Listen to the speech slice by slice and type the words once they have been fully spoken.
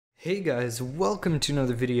Hey guys, welcome to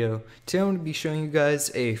another video. Today I'm going to be showing you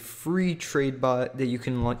guys a free trade bot that you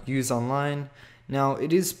can use online. Now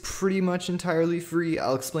it is pretty much entirely free.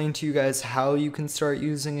 I'll explain to you guys how you can start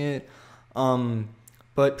using it.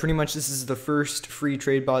 But pretty much this is the first free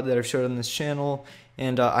trade bot that I've showed on this channel,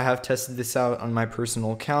 and I have tested this out on my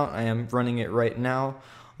personal account. I am running it right now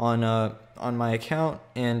on my account,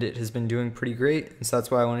 and it has been doing pretty great, and so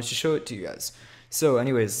that's why I wanted to show it to you guys. So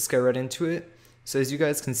anyways, let's get right into it. So as you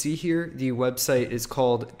guys can see here, the website is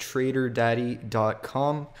called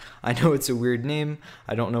traderdaddy.com. I know it's a weird name.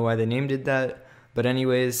 I don't know why they named it that. But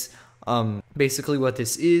anyways, basically what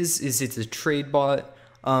this is it's a trade bot.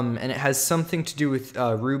 And it has something to do with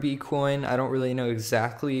Ruby coin. I don't really know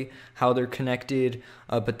exactly how they're connected,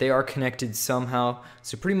 but they are connected somehow.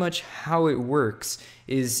 So pretty much how it works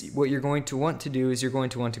is what you're going to want to do is you're going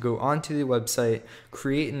to want to go onto the website,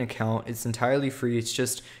 create an account. It's entirely free. It's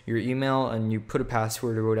just your email and you put a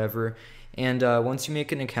password or whatever. And once you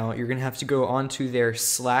make an account, you're going to have to go onto their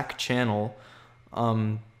Slack channel.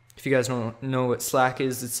 If you guys don't know what Slack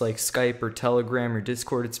is, it's like Skype or Telegram or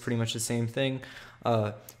Discord. It's pretty much the same thing.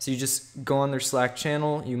 So you just go on their Slack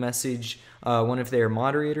channel, you message one of their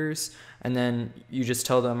moderators, and then you just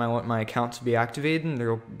tell them I want my account to be activated, and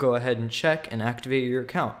they'll go ahead and check and activate your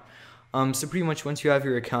account. So pretty much once you have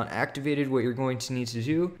your account activated, what you're going to need to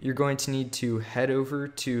do, you're going to need to head over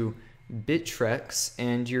to Bittrex,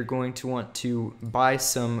 and you're going to want to buy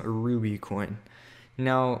some Ruby coin.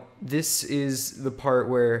 Now, this is the part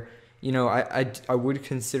where, you know, I would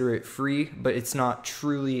consider it free, but it's not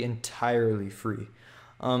truly entirely free.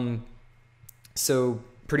 So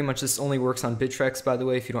pretty much this only works on Bittrex, by the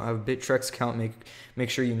way. If you don't have a Bittrex account, make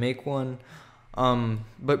sure you make one.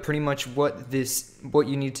 But pretty much what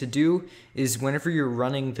you need to do is whenever you're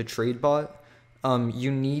running the trade bot,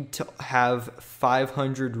 you need to have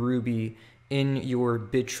 500 Ruby in your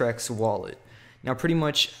Bittrex wallet. Now, pretty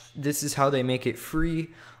much this is how they make it free.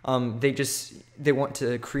 They want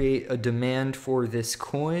to create a demand for this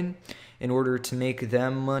coin in order to make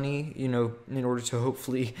them money, you know, in order to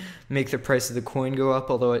hopefully make the price of the coin go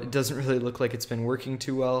up, although it doesn't really look like it's been working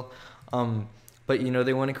too well. But, you know,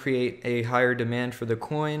 they want to create a higher demand for the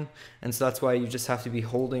coin, and so that's why you just have to be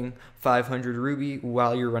holding 500 Ruby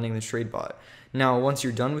while you're running the trade bot. Now, once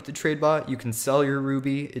you're done with the trade bot, you can sell your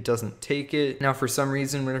Ruby. It doesn't take it. Now, for some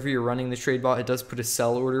reason, whenever you're running the trade bot, it does put a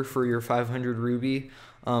sell order for your 500 Ruby,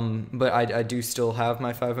 but I do still have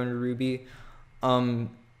my 500 Ruby.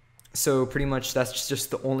 So pretty much that's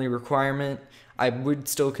just the only requirement. I would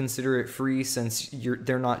still consider it free since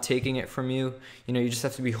they're not taking it from you. You know, you just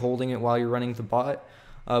have to be holding it while you're running the bot.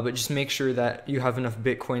 But just make sure that you have enough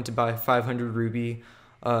Bitcoin to buy 500 Ruby,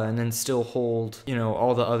 and then still hold, you know,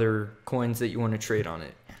 all the other coins that you want to trade on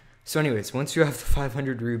it. So anyways, once you have the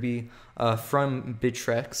 500 Ruby from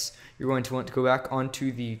Bittrex, you're going to want to go back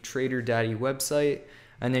onto the TraderDaddy website,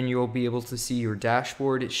 and then you'll be able to see your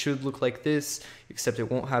dashboard. It should look like this, except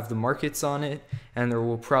it won't have the markets on it, and there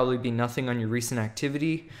will probably be nothing on your recent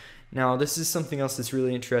activity. Now, this is something else that's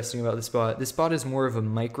really interesting about this bot. This bot is more of a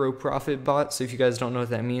micro profit bot, so if you guys don't know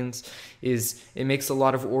what that means, is it makes a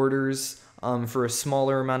lot of orders for a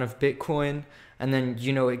smaller amount of Bitcoin, and then,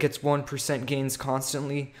 you know, it gets 1% gains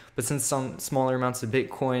constantly, but since some smaller amounts of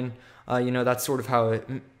Bitcoin, you know, that's sort of how it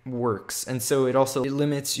works. And so it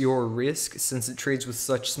limits your risk since it trades with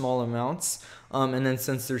such small amounts, and then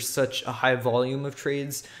since there's such a high volume of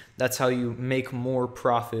trades, that's how you make more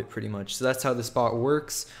profit pretty much. So that's how this bot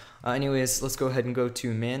works. Anyways, let's go ahead and go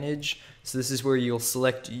to manage. So this is where you'll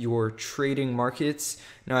select your trading markets.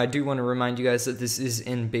 Now, I do want to remind you guys that this is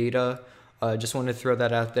in beta. Just wanted to throw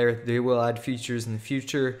that out there. They will add features in the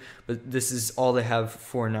future, but this is all they have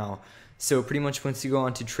for now. So pretty much once you go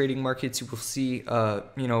on to trading markets, you will see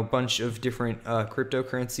you know, a bunch of different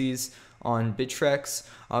cryptocurrencies on Bittrex.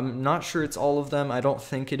 I'm not sure it's all of them. I don't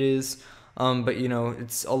think it is, but you know,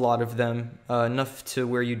 it's a lot of them, enough to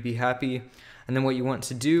where you'd be happy. And then what you want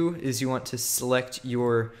to do is you want to select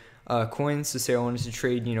your coins. So say I wanted to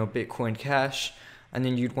trade, you know, Bitcoin Cash, and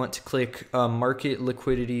then you'd want to click market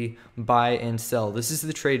liquidity, buy and sell. This is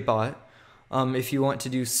the trade bot. If you want to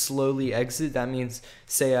do slowly exit, that means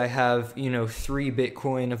say I have, you know, 3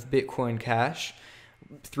 Bitcoin of Bitcoin Cash,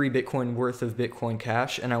 3 Bitcoin worth of Bitcoin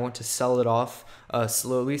Cash, and I want to sell it off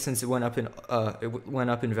slowly since it went up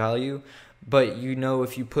in value. But you know,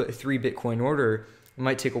 if you put a 3 Bitcoin order, it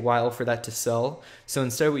might take a while for that to sell. So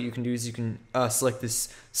instead what you can do is you can select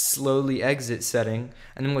this slowly exit setting,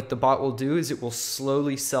 and then what the bot will do is it will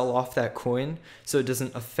slowly sell off that coin so it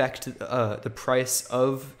doesn't affect the price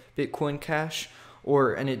of Bitcoin Cash,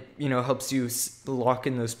 and it, you know, helps you lock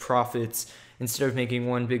in those profits instead of making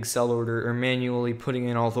one big sell order or manually putting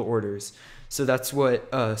in all the orders. So that's what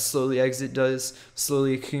slowly exit does.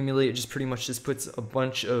 Slowly accumulate just pretty much just puts a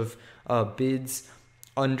bunch of bids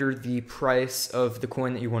under the price of the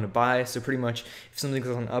coin that you want to buy. So pretty much if something's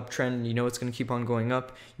on an uptrend and you know it's going to keep on going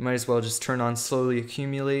up, you might as well just turn on slowly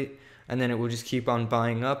accumulate, and then it will just keep on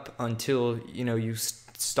buying up until you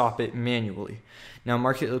stop it manually. Now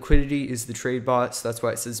market liquidity is the trade bot, so that's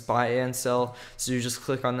why it says buy and sell. So you just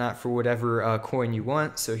click on that for whatever coin you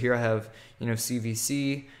want. So here I have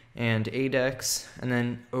CVC and ADEX, and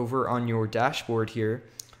then over on your dashboard here,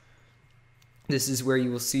 this is where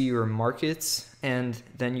you will see your markets, and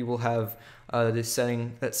then you will have this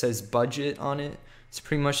setting that says budget on it. So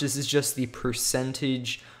pretty much this is just the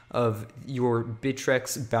percentage of your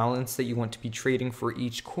Bittrex balance that you want to be trading for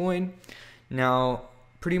each coin. Now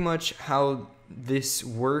pretty much how this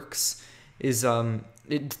works is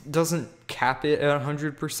it doesn't cap it at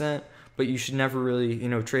 100%, but you should never really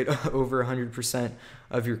trade over 100%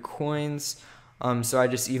 of your coins. So I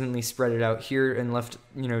just evenly spread it out here and left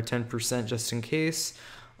 10% just in case.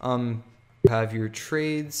 You have your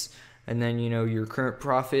trades, and then your current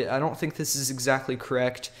profit. I don't think this is exactly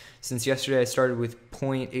correct, since yesterday I started with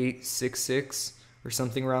 0.866 or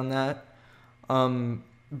something around that.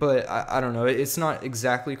 But I don't know, it's not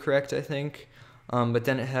exactly correct, I think. But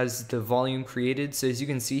then it has the volume created. So as you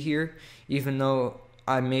can see here, even though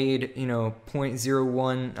I made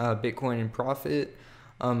 0.01 Bitcoin in profit,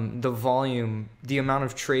 the volume, the amount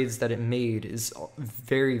of trades that it made is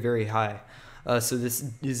very, very high. So this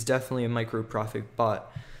is definitely a micro profit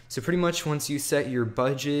bot. So pretty much once you set your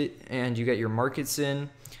budget and you get your markets in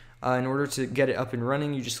order to get it up and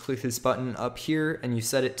running, you just click this button up here and you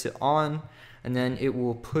set it to on, and then it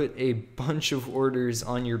will put a bunch of orders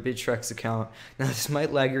on your Bittrex account. Now this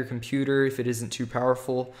might lag your computer if it isn't too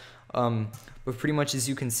powerful, but pretty much as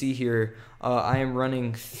you can see here, I am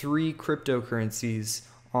running 3 cryptocurrencies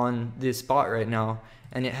on this bot right now,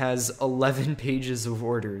 and it has 11 pages of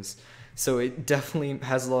orders. So it definitely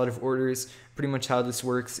has a lot of orders. Pretty much how this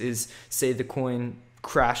works is, say the coin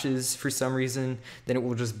crashes for some reason, then it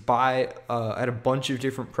will just buy at a bunch of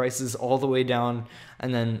different prices all the way down,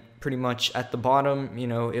 and then pretty much at the bottom,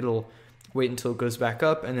 it'll wait until it goes back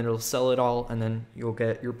up, and then it'll sell it all, and then you'll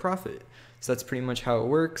get your profit. So that's pretty much how it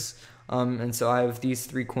works. And so I have these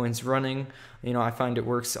 3 coins running. I find it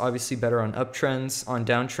works obviously better on uptrends. On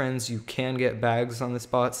downtrends, you can get bags on this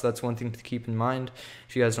bot, so that's one thing to keep in mind.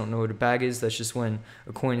 If you guys don't know what a bag is, that's just when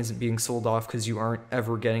a coin isn't being sold off because you aren't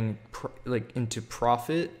ever getting into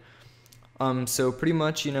profit. So pretty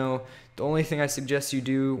much, the only thing I suggest you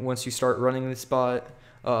do once you start running this bot,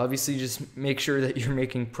 obviously just make sure that you're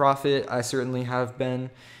making profit. I certainly have been.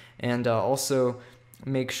 And also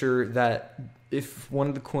make sure that if one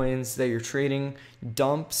of the coins that you're trading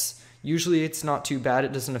dumps, usually it's not too bad.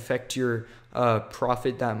 It doesn't affect your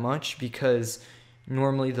profit that much, because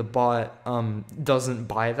normally the bot doesn't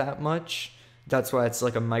buy that much. That's why it's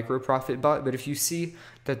like a micro profit bot. But if you see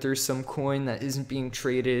that there's some coin that isn't being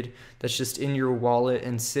traded, that's just in your wallet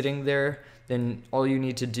and sitting there, then all you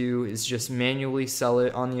need to do is just manually sell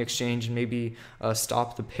it on the exchange and maybe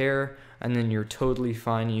stop the pair, and then you're totally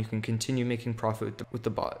fine and you can continue making profit with the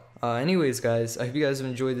bot. Anyways guys, I hope you guys have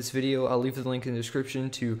enjoyed this video. I'll leave the link in the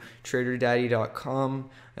description to traderdaddy.com.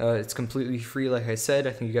 It's completely free, like I said.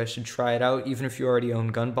 I think you guys should try it out, even if you already own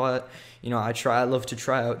Gunbot. I love to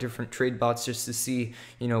try out different trade bots just to see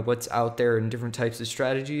what's out there and different types of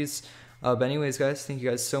strategies. But anyways guys, thank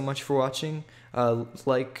you guys so much for watching.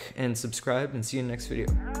 Like and subscribe, and see you in the next video.